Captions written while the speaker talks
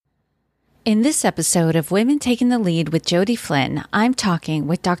In this episode of Women Taking the Lead with Jody Flynn, I'm talking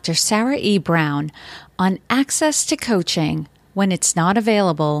with Dr. Sarah E. Brown on access to coaching when it's not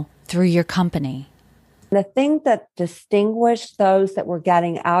available through your company. The thing that distinguished those that were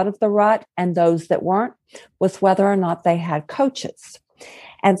getting out of the rut and those that weren't was whether or not they had coaches.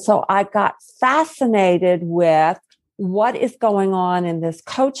 And so I got fascinated with what is going on in this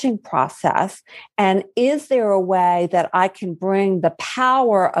coaching process, and is there a way that I can bring the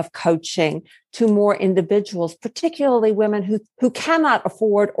power of coaching to more individuals, particularly women who cannot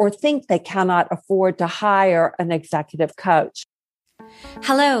afford or think they cannot afford to hire an executive coach.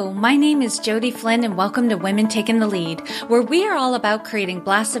 Hello, my name is Jody Flynn and welcome to Women Taking the Lead, where we are all about creating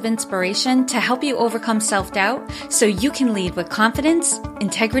blasts of inspiration to help you overcome self-doubt so you can lead with confidence,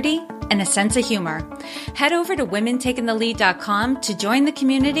 integrity, and a sense of humor. Head over to womentakingthelead.com to join the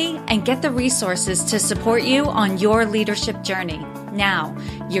community and get the resources to support you on your leadership journey. Now,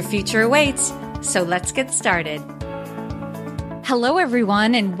 your future awaits, so let's get started. Hello,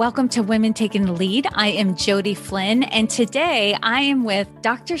 everyone, and welcome to Women Taking the Lead. I am Jody Flynn, and today I am with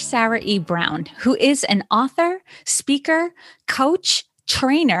Dr. Sarah E. Brown, who is an author, speaker, coach,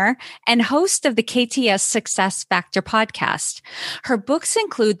 trainer, and host of the KTS Success Factor podcast. Her books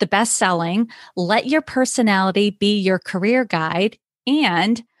include the best-selling Let Your Personality Be Your Career Guide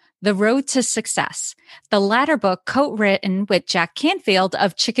and The Road to Success, the latter book co-written with Jack Canfield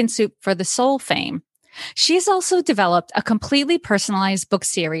of Chicken Soup for the Soul fame. She has also developed a completely personalized book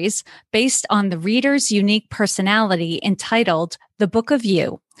series based on the reader's unique personality entitled The Book of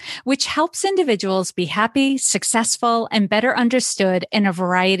You, which helps individuals be happy, successful, and better understood in a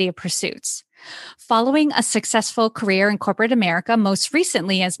variety of pursuits. Following a successful career in corporate America, most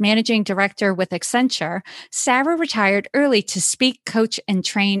recently as managing director with Accenture, Sarah retired early to speak, coach, and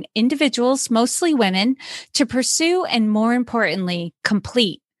train individuals, mostly women, to pursue and, more importantly,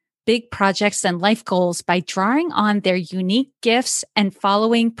 complete big projects and life goals by drawing on their unique gifts and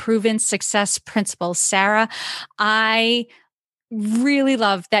following proven success principles. Sarah, I really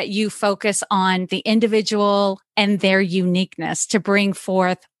love that you focus on the individual and their uniqueness to bring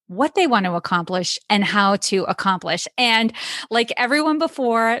forth what they want to accomplish and how to accomplish. And like everyone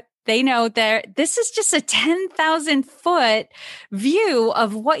before, they know that this is just a 10,000 foot view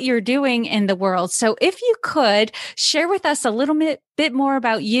of what you're doing in the world. So if you could share with us a little bit more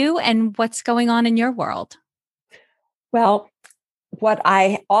about you and what's going on in your world. Well, what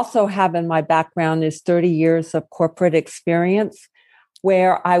I also have in my background is 30 years of corporate experience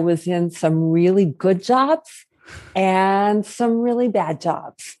where I was in some really good jobs and some really bad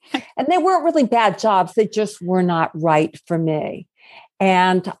jobs. And they weren't really bad jobs. They just were not right for me.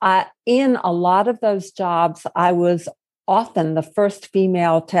 And in a lot of those jobs, I was often the first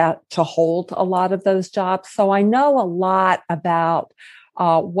female to hold a lot of those jobs. So I know a lot about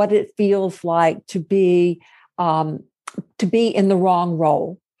what it feels like to be in the wrong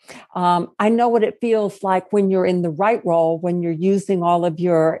role. I know what it feels like when you're in the right role, when you're using all of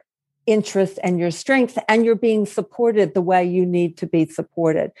your interests and your strengths and you're being supported the way you need to be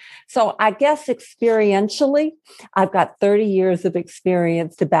supported. So I guess experientially, I've got 30 years of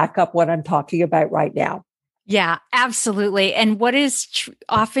experience to back up what I'm talking about right now. Yeah, absolutely. And what is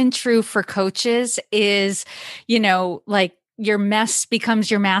often true for coaches is, like your mess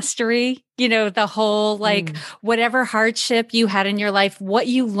becomes your mastery, the whole, whatever hardship you had in your life, what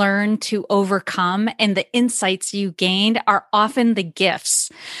you learned to overcome and the insights you gained are often the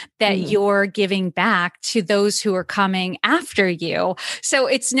gifts that you're giving back to those who are coming after you. So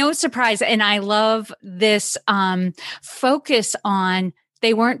it's no surprise. And I love this focus on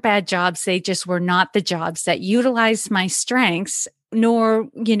they weren't bad jobs. They just were not the jobs that utilized my strengths, nor,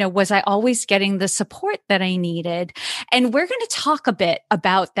 was I always getting the support that I needed. And we're going to talk a bit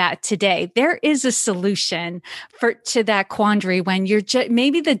about that today. There is a solution to that quandary when you're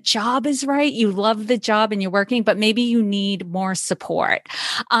maybe the job is right. You love the job and you're working, but maybe you need more support.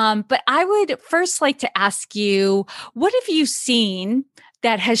 But I would first like to ask you, what have you seen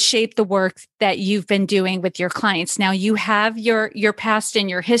that has shaped the work that you've been doing with your clients? Now, you have your past and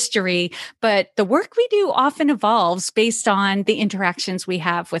your history, but the work we do often evolves based on the interactions we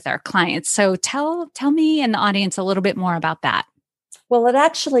have with our clients. So tell me and the audience a little bit more about that. Well, it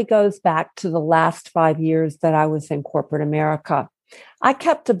actually goes back to the last 5 years that I was in corporate America. I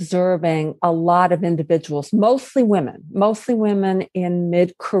kept observing a lot of individuals, mostly women in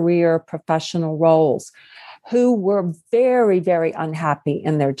mid-career professional roles, who were very, very unhappy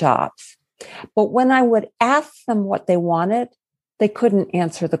in their jobs. But when I would ask them what they wanted, they couldn't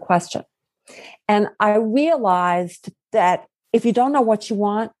answer the question. And I realized that if you don't know what you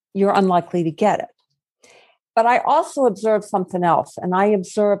want, you're unlikely to get it. But I also observed something else. And I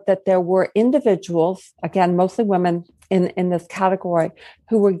observed that there were individuals, again, mostly women in this category,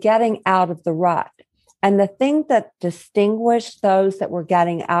 who were getting out of the rut. And the thing that distinguished those that were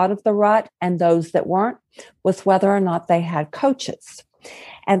getting out of the rut and those that weren't was whether or not they had coaches.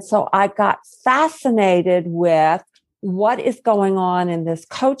 And so I got fascinated with what is going on in this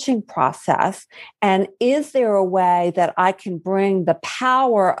coaching process. And is there a way that I can bring the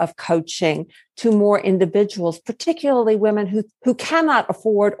power of coaching to more individuals, particularly women who cannot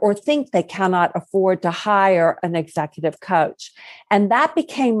afford or think they cannot afford to hire an executive coach? And that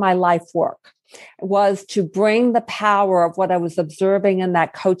became my life work, was to bring the power of what I was observing in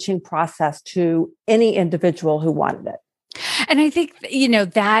that coaching process to any individual who wanted it. And I think,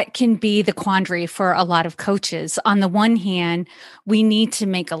 that can be the quandary for a lot of coaches. On the one hand, we need to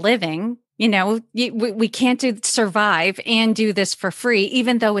make a living. We can't survive and do this for free,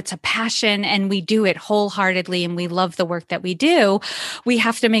 even though it's a passion and we do it wholeheartedly and we love the work that we do. We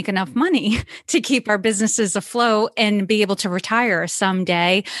have to make enough money to keep our businesses afloat and be able to retire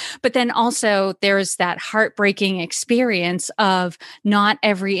someday. But then also there's that heartbreaking experience of not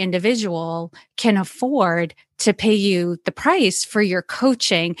every individual can afford to pay you the price for your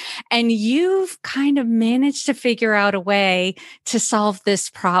coaching. And you've kind of managed to figure out a way to solve this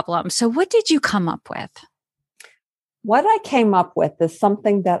problem. So what did you come up with? What I came up with is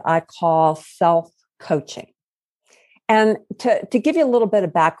something that I call self-coaching. And to give you a little bit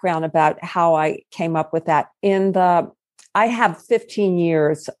of background about how I came up with that, I have 15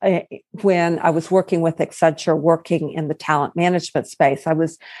 years when I was working with Accenture, working in the talent management space. I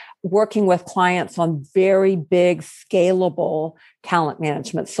was working with clients on very big, scalable talent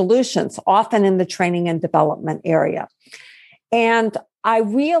management solutions, often in the training and development area. And I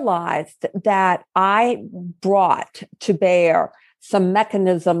realized that I brought to bear some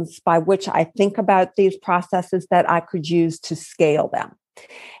mechanisms by which I think about these processes that I could use to scale them.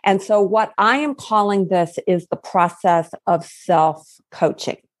 And so what I am calling this is the process of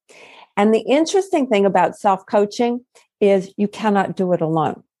self-coaching. And the interesting thing about self-coaching is you cannot do it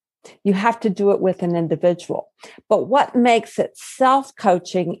alone. You have to do it with an individual. But what makes it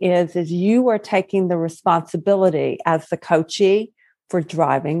self-coaching is you are taking the responsibility as the coachee for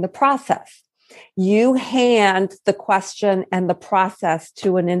driving the process. You hand the question and the process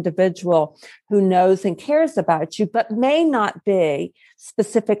to an individual who knows and cares about you, but may not be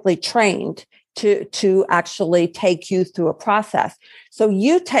specifically trained to actually take you through a process. So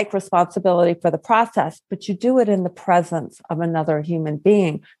you take responsibility for the process, but you do it in the presence of another human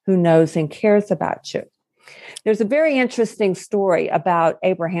being who knows and cares about you. There's a very interesting story about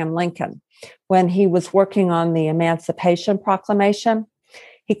Abraham Lincoln. When he was working on the Emancipation Proclamation,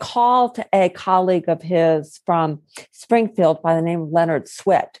 he called a colleague of his from Springfield by the name of Leonard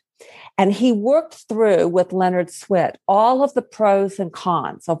Swett. And he worked through with Leonard Swett all of the pros and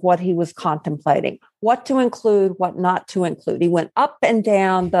cons of what he was contemplating, what to include, what not to include. He went up and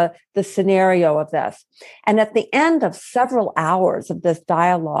down the scenario of this. And at the end of several hours of this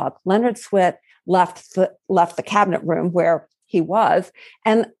dialogue, Leonard Swett left the cabinet room where he was.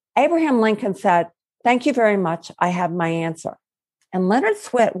 And Abraham Lincoln said, "Thank you very much. I have my answer." And Leonard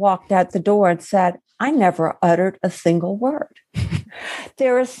Swett walked out the door and said, "I never uttered a single word."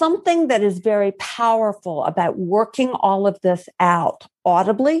 There is something that is very powerful about working all of this out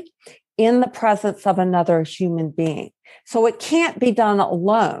audibly in the presence of another human being. So it can't be done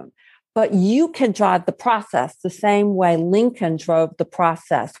alone, but you can drive the process the same way Lincoln drove the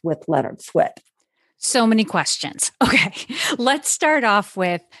process with Leonard Swett. So many questions. Okay, let's start off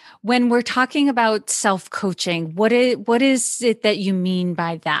with, when we're talking about self-coaching, what is it that you mean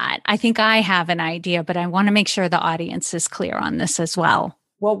by that? I think I have an idea, but I want to make sure the audience is clear on this as well.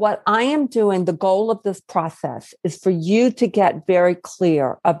 Well, what I am doing, the goal of this process is for you to get very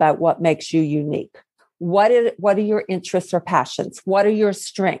clear about what makes you unique. What are your interests or passions? What are your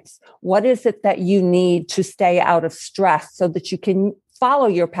strengths? What is it that you need to stay out of stress so that you can follow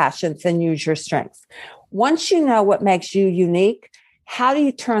your passions and use your strengths? Once you know what makes you unique, how do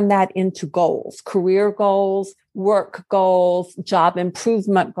you turn that into goals, career goals, work goals, job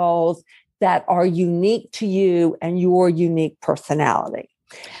improvement goals that are unique to you and your unique personality?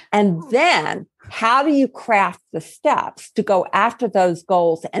 And then how do you craft the steps to go after those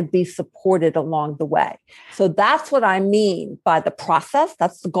goals and be supported along the way? So that's what I mean by the process.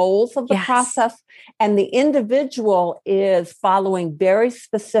 That's the goals of the process. And the individual is following very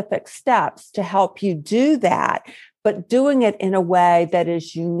specific steps to help you do that, but doing it in a way that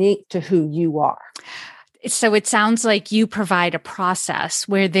is unique to who you are. So it sounds like you provide a process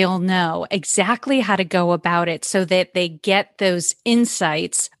where they'll know exactly how to go about it so that they get those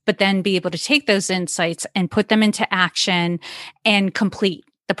insights, but then be able to take those insights and put them into action and complete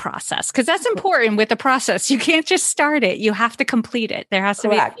the process. Because that's important with the process. You can't just start it. You have to complete it. There has to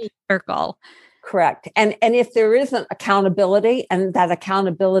be a circle. Correct. And if there isn't accountability, and that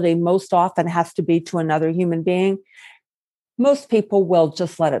accountability most often has to be to another human being, most people will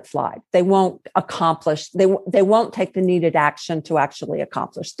just let it slide. They won't accomplish, they won't take the needed action to actually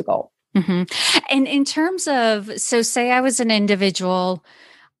accomplish the goal. Mm-hmm. And in terms of, so say I was an individual,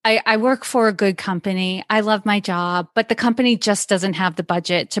 I work for a good company. I love my job, but the company just doesn't have the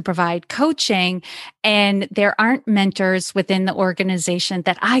budget to provide coaching. And there aren't mentors within the organization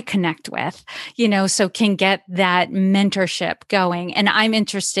that I connect with, so can get that mentorship going. And I'm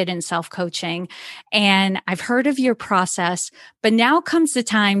interested in self-coaching. And I've heard of your process, but now comes the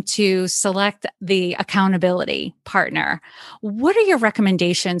time to select the accountability partner. What are your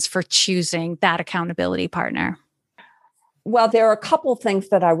recommendations for choosing that accountability partner? Well, there are a couple of things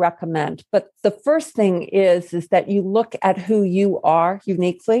that I recommend, but the first thing is that you look at who you are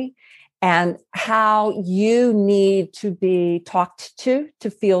uniquely and how you need to be talked to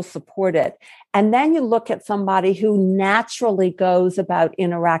feel supported. And then you look at somebody who naturally goes about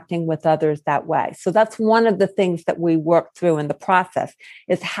interacting with others that way. So that's one of the things that we work through in the process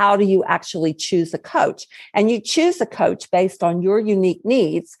is how do you actually choose a coach? And you choose a coach based on your unique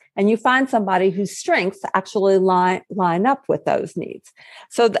needs, and you find somebody whose strengths actually line up with those needs.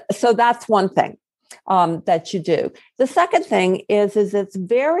 So that's one thing that you do. The second thing is it's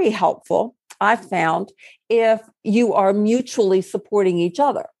very helpful, I've found, if you are mutually supporting each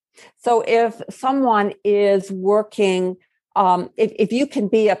other. So if someone is working, if you can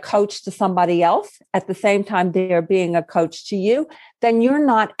be a coach to somebody else at the same time they're being a coach to you, then you're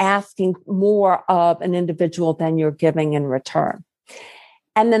not asking more of an individual than you're giving in return.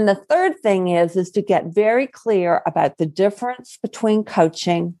 And then the third thing is to get very clear about the difference between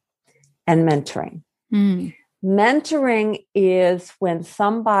coaching and mentoring. Mm. Mentoring is when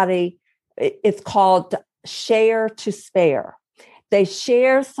somebody, it's called share to spare. They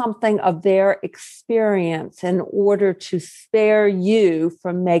share something of their experience in order to spare you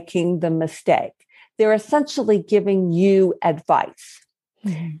from making the mistake. They're essentially giving you advice.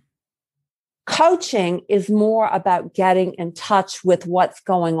 Mm-hmm. Coaching is more about getting in touch with what's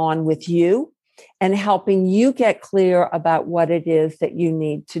going on with you and helping you get clear about what it is that you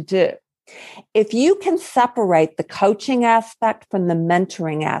need to do. If you can separate the coaching aspect from the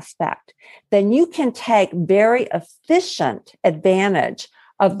mentoring aspect, then you can take very efficient advantage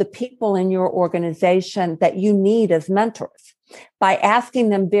of the people in your organization that you need as mentors by asking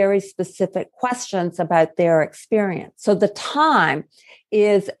them very specific questions about their experience. So the time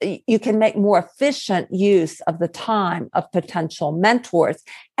is, you can make more efficient use of the time of potential mentors,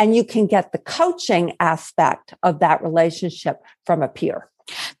 and you can get the coaching aspect of that relationship from a peer.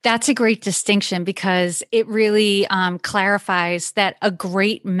 That's a great distinction because it really clarifies that a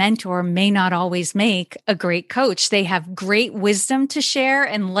great mentor may not always make a great coach. They have great wisdom to share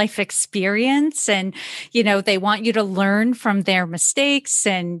and life experience. And, they want you to learn from their mistakes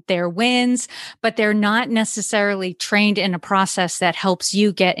and their wins, but they're not necessarily trained in a process that helps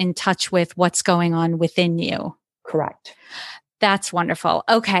you get in touch with what's going on within you. Correct. That's wonderful.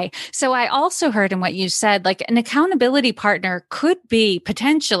 Okay. So I also heard in what you said, like an accountability partner could be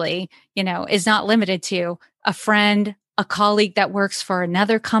potentially, is not limited to a friend, a colleague that works for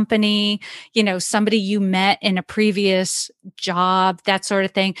another company, somebody you met in a previous job, that sort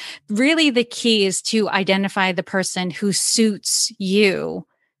of thing. Really, the key is to identify the person who suits you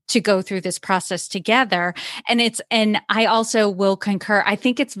to go through this process together. And I also will concur. I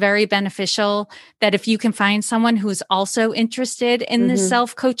think it's very beneficial that if you can find someone who's also interested in the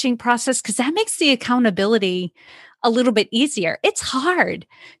self-coaching process, because that makes the accountability a little bit easier. It's hard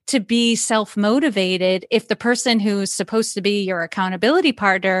to be self-motivated if the person who's supposed to be your accountability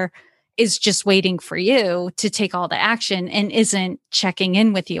partner is just waiting for you to take all the action and isn't checking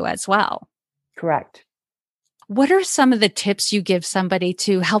in with you as well. Correct. What are some of the tips you give somebody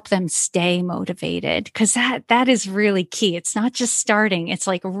to help them stay motivated? Because that is really key. It's not just starting. It's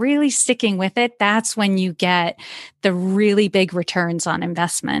like really sticking with it. That's when you get the really big returns on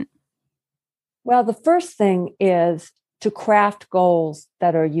investment. Well, the first thing is to craft goals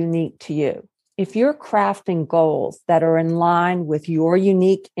that are unique to you. If you're crafting goals that are in line with your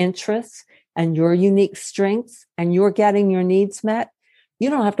unique interests and your unique strengths, and you're getting your needs met, you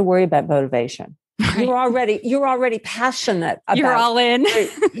don't have to worry about motivation. Right. You're already passionate about. You're all in.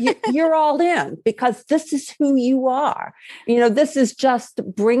 You're all in because this is who you are. This is just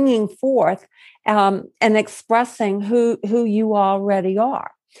bringing forth and expressing who you already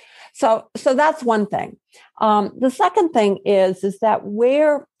are. So that's one thing. The second thing is that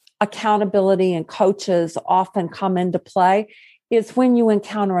where accountability and coaches often come into play is when you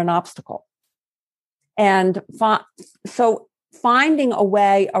encounter an obstacle. And so finding a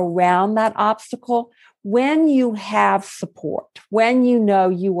way around that obstacle, when you have support, when you know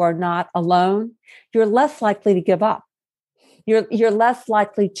you are not alone, you're less likely to give up. You're less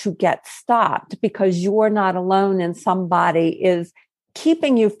likely to get stopped because you're not alone and somebody is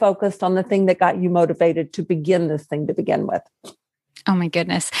keeping you focused on the thing that got you motivated to begin this thing to begin with. Oh my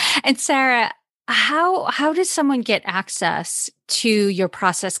goodness. And Sarah, how does someone get access to your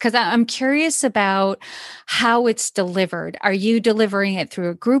process? Because I'm curious about how it's delivered. Are you delivering it through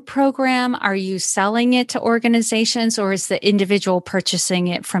a group program? Are you selling it to organizations, or is the individual purchasing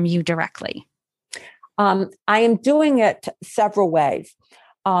it from you directly? I am doing it several ways.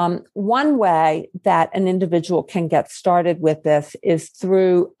 One way that an individual can get started with this is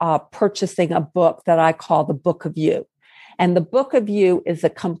through purchasing a book that I call the Book of You. And the Book of You is a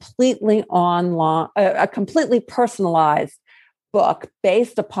completely personalized book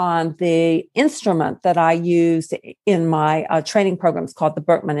based upon the instrument that I use in my training programs called the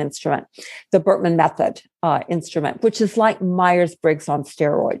Birkman instrument, the Birkman method instrument, which is like Myers-Briggs on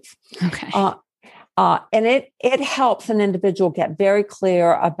steroids. Okay. And it helps an individual get very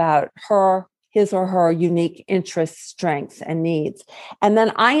clear about his or her unique interests, strengths, and needs. And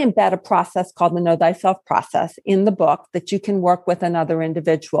then I embed a process called the Know Thyself process in the book that you can work with another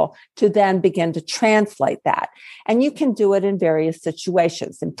individual to then begin to translate that. And you can do it in various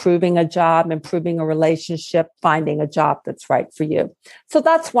situations, improving a job, improving a relationship, finding a job that's right for you. So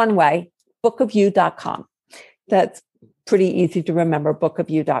that's one way, bookofyou.com. That's pretty easy to remember,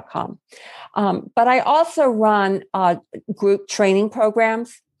 bookofyou.com. But I also run group training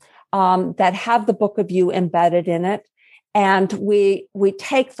programs that have the Book of You embedded in it. And we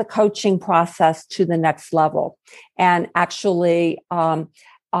take the coaching process to the next level and actually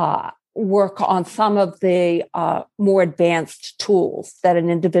work on some of the more advanced tools that an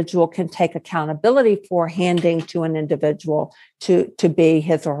individual can take accountability for, handing to an individual to be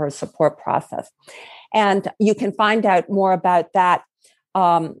his or her support process. And you can find out more about that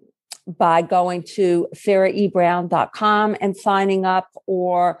by going to sarahebrown.com and signing up,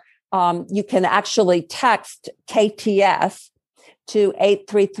 or you can actually text KTS to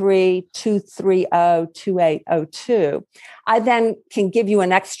 833-230-2802. I then can give you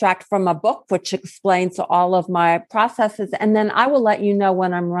an extract from a book which explains all of my processes. And then I will let you know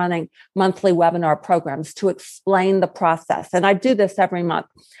when I'm running monthly webinar programs to explain the process. And I do this every month.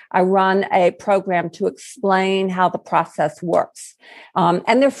 I run a program to explain how the process works.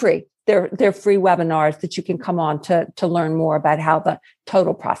 And they're free. They're free webinars that you can come on to learn more about how the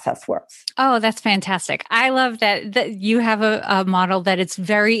total process works. Oh, that's fantastic. I love that you have a model that it's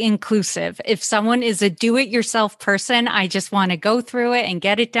very inclusive. If someone is a do-it-yourself person, I just want to go through it and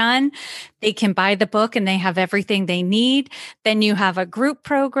get it done, they can buy the book and they have everything they need. Then you have a group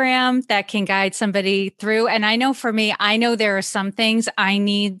program that can guide somebody through. And I know for me, I know there are some things I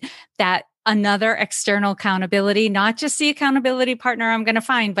need that another external accountability, not just the accountability partner I'm going to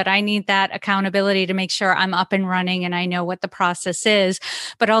find, but I need that accountability to make sure I'm up and running and I know what the process is.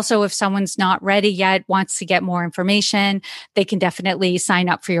 But also if someone's not ready yet, wants to get more information, they can definitely sign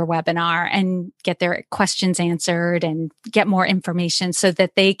up for your webinar and get their questions answered and get more information so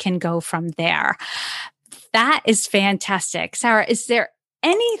that they can go from there. That is fantastic. Sarah, is there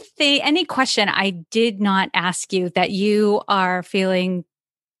any question I did not ask you that you are feeling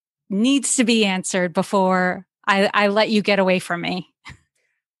needs to be answered before I let you get away from me?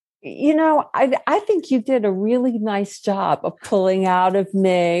 You know, I think you did a really nice job of pulling out of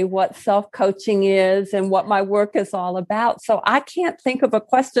me what self-coaching is and what my work is all about. So I can't think of a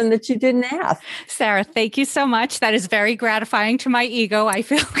question that you didn't ask. Sarah, thank you so much. That is very gratifying to my ego. I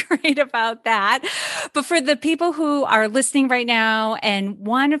feel great about that. But for the people who are listening right now and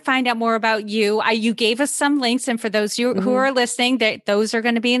want to find out more about you, you gave us some links. And for those who are listening, those are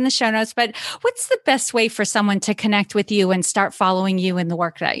going to be in the show notes. But what's the best way for someone to connect with you and start following you in the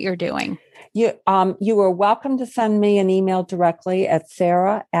work that you're doing? You are welcome to send me an email directly at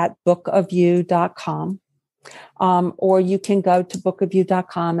sarah@bookofyou.com. Or you can go to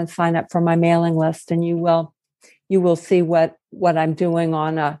bookofyou.com and sign up for my mailing list, and you will see what I'm doing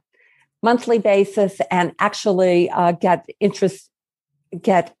on a monthly basis, and actually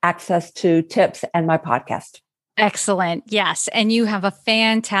get access to tips and my podcast. Excellent. Yes. And you have a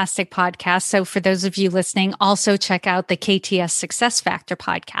fantastic podcast. So for those of you listening, also check out the KTS Success Factor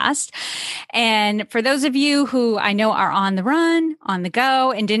podcast. And for those of you who I know are on the run, on the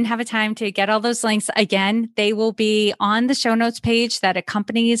go, and didn't have a time to get all those links, again, they will be on the show notes page that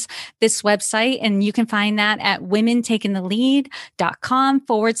accompanies this website. And you can find that at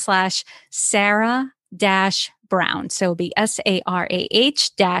womentakingthelead.com/Sarah Brown. So it'll be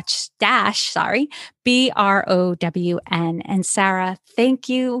SARAH-BROWN. And Sarah, thank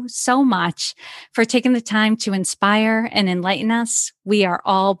you so much for taking the time to inspire and enlighten us. We are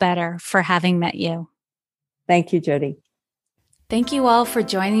all better for having met you. Thank you, Jody. Thank you all for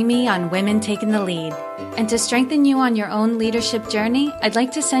joining me on Women Taking the Lead. And to strengthen you on your own leadership journey, I'd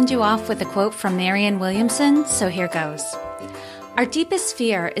like to send you off with a quote from Marianne Williamson. So here goes. Our deepest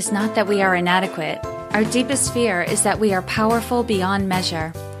fear is not that we are inadequate. Our deepest fear is that we are powerful beyond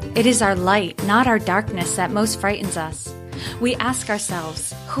measure. It is our light, not our darkness, that most frightens us. We ask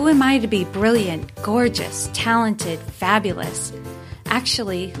ourselves, who am I to be brilliant, gorgeous, talented, fabulous?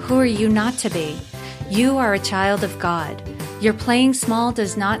 Actually, who are you not to be? You are a child of God. Your playing small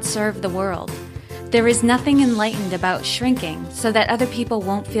does not serve the world. There is nothing enlightened about shrinking so that other people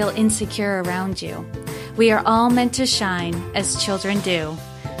won't feel insecure around you. We are all meant to shine as children do.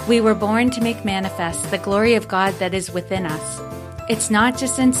 We were born to make manifest the glory of God that is within us. It's not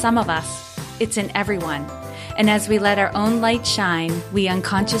just in some of us, it's in everyone. And as we let our own light shine, we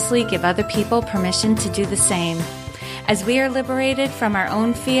unconsciously give other people permission to do the same. As we are liberated from our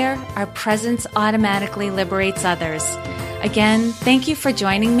own fear, our presence automatically liberates others. Again, thank you for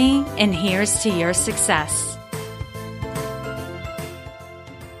joining me, and here's to your success.